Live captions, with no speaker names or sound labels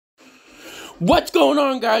What's going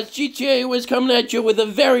on, guys? GTA was coming at you with a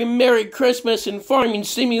very Merry Christmas in Farming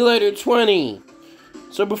Simulator 20.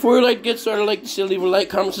 So before we get started, I'd like to say leave a like,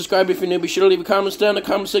 comment, subscribe if you're new. Be sure to leave a comment down in the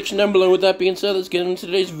comment section down below. With that being said, let's get into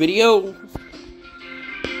today's video.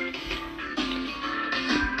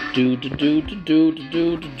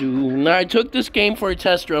 Now, I took this game for a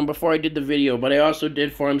test run before I did the video, but I also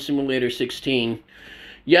did Farm Simulator 16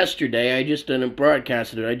 yesterday. I just didn't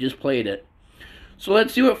broadcast it, I just played it. So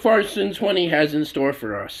let's see what Farm Sim 20 has in store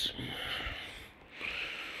for us.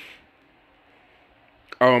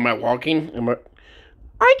 Oh, am I walking? I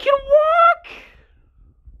can walk!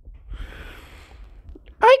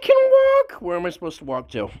 I can walk! Where am I supposed to walk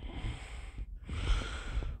to?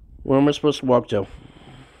 Where am I supposed to walk to?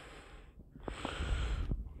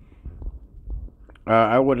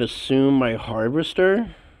 I would assume my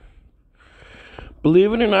harvester.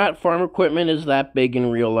 Believe it or not, farm equipment is that big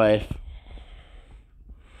in real life.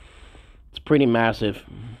 It's pretty massive.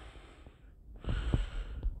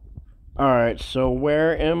 Alright, so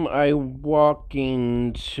where am I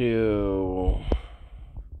walking to?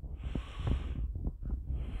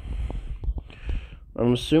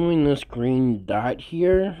 I'm assuming this green dot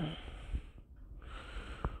here,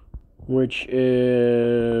 which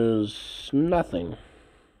is nothing.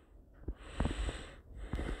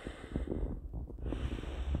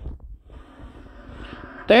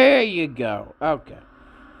 There you go. Okay.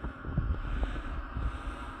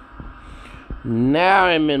 Now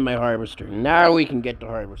I'm in my harvester. Now we can get to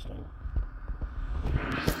harvesting.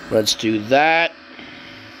 Let's do that.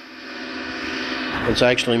 Let's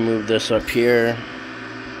actually move this up here.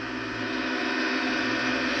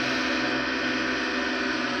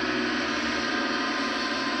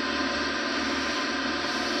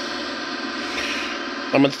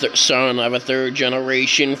 I'm a son of a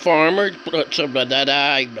third-generation farmer.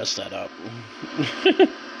 I messed that up.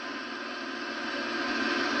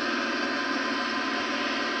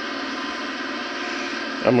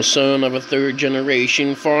 I'm a son of a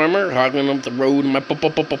third-generation farmer, hogging up the road in my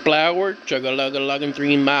flower, chug-a-lug-a-lugging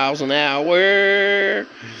 3 miles an hour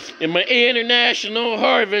in my international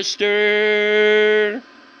harvester.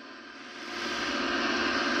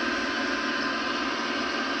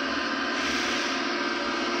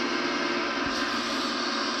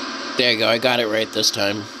 There you go, I got it right this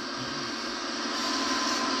time.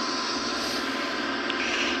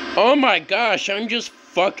 Oh my gosh, I'm just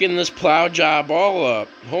fucking this plow job all up.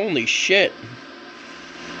 Holy shit.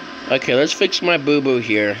 Okay, let's fix my boo-boo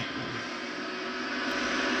here.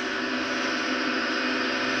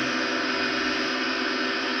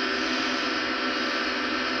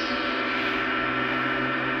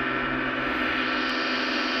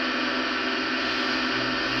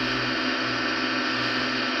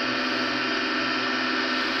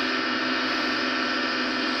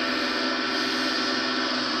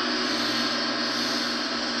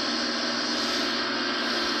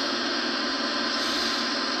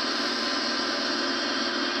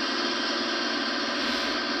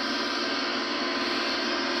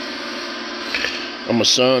 I'm a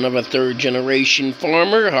son of a third-generation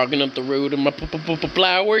farmer, hogging up the road in my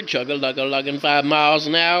flower, chug-a-lug-a-lugging 5 miles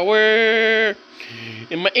an hour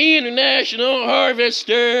in my international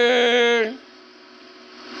harvester.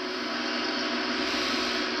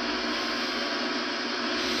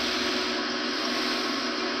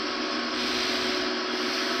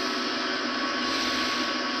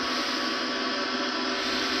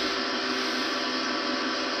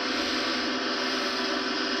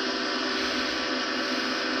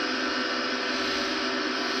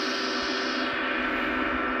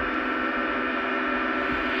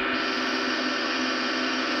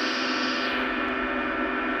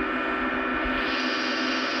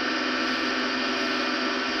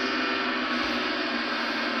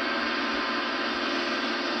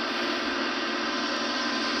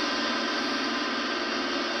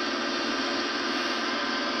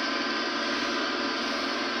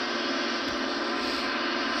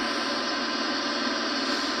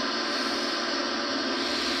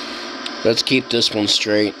 Let's keep this one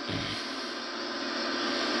straight.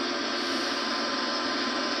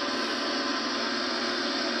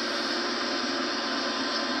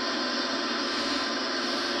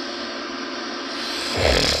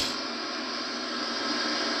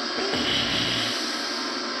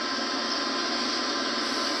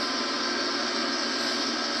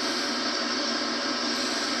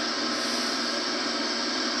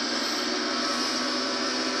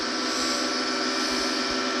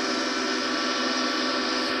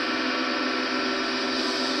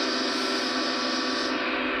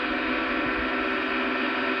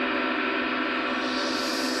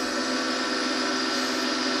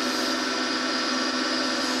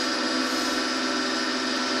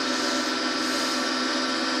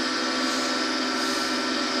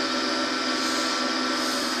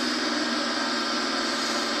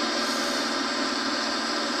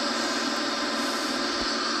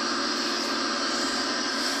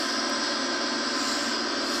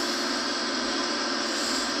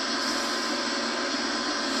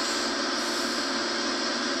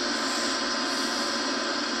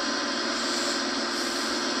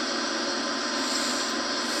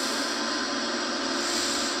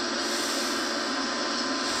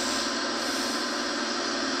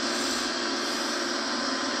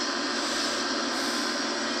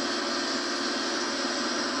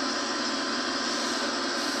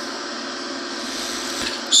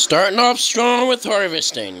 Starting off strong with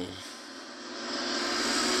harvesting.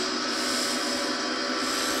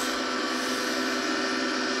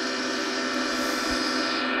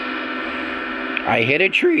 I hit a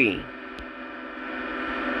tree.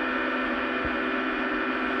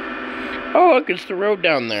 Oh, look, it's the road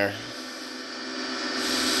down there.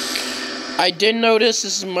 I did notice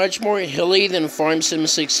this is much more hilly than Farm Sim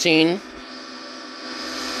 16.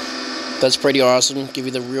 That's pretty awesome. Give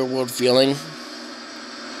you the real world feeling.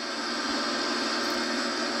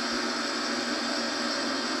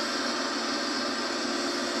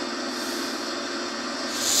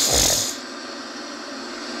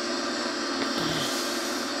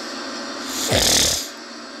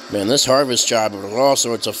 Man, this harvest job is all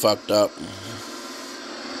sorts of fucked up.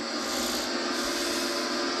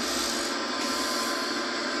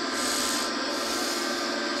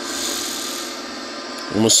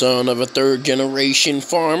 I'm the son of a third-generation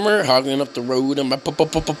farmer, hogging up the road on my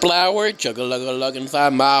flower, chug-a-lug-a-lugging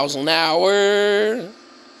 5 miles an hour.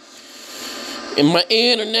 In my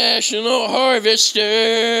international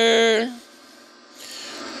harvester.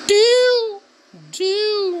 Do,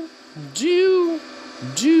 do, do,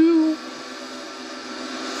 do.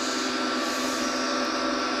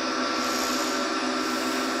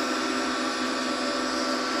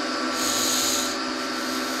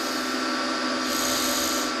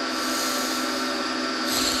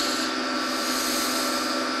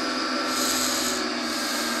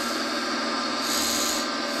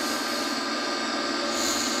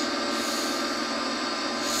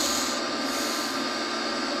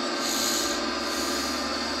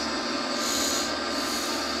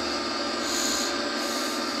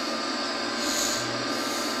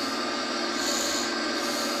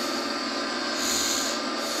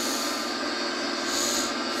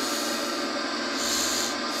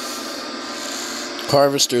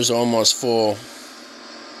 Harvester's almost full.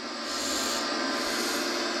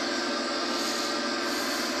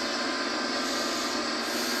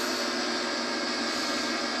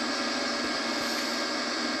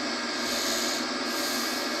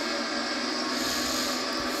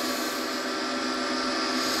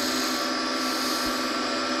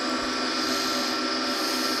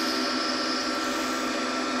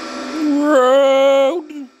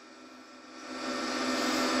 Road.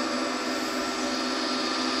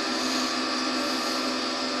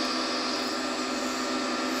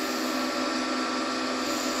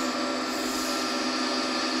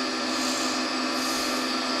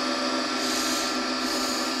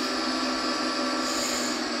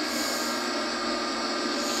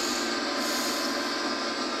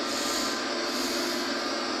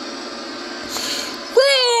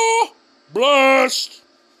 Blast!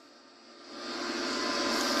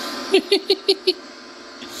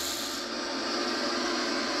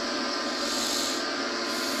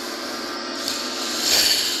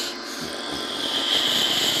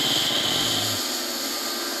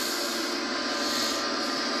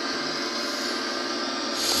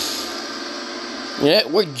 Yeah,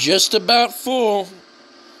 we're just about full.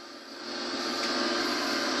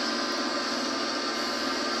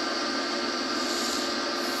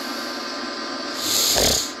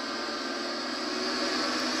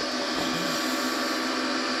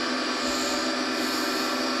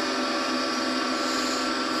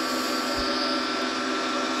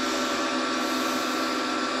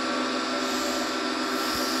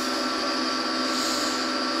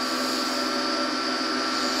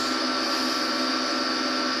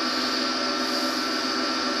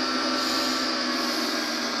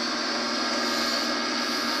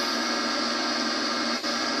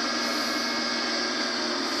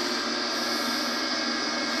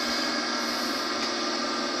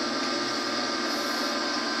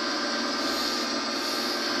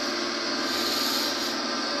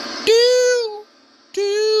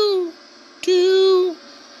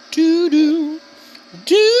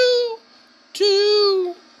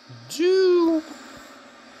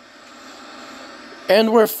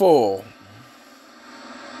 And we're full.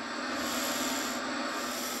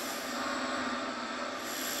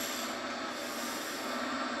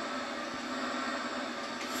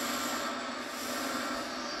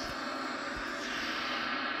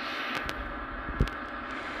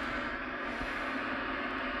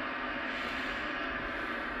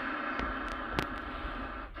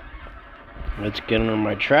 Let's get under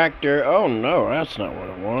my tractor. Oh no, that's not what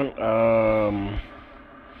I want.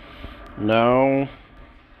 No.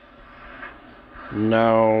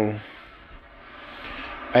 No.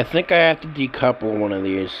 I think I have to decouple one of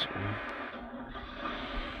these.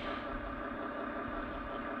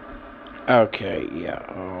 Okay, yeah,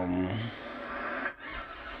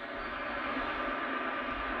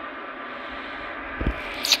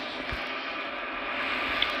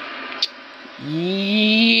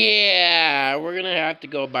 have to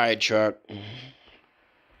go buy a truck.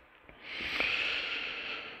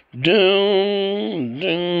 Doom,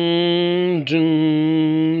 doom,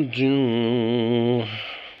 doom, doom.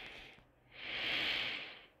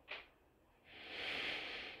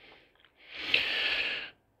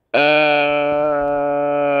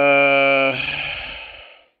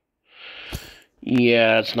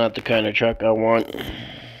 Yeah, it's not the kind of truck I want.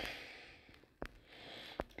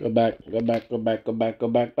 Go back.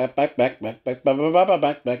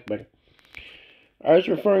 I was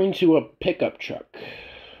referring to a pickup truck.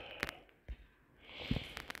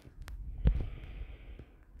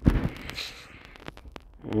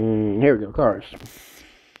 Here we go, cars.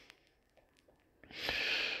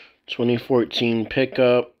 2014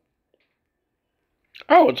 pickup.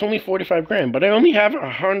 Oh, it's only 45 grand, but I only have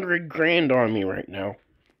 100 grand on me right now.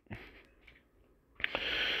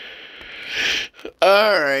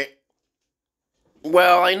 Alright.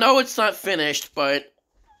 Well, I know it's not finished, but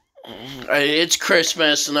it's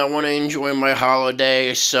Christmas and I want to enjoy my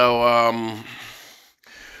holiday, so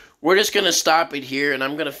we're just going to stop it here and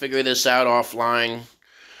I'm going to figure this out offline.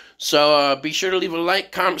 So be sure to leave a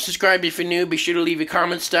like, comment, subscribe if you're new. Be sure to leave your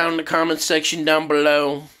comments down in the comments section down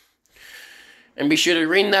below. And be sure to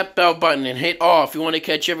ring that bell button and hit all if you want to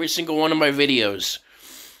catch every single one of my videos.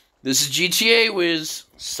 This is GTA Wiz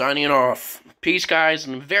signing off. Peace, guys,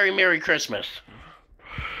 and a very Merry Christmas.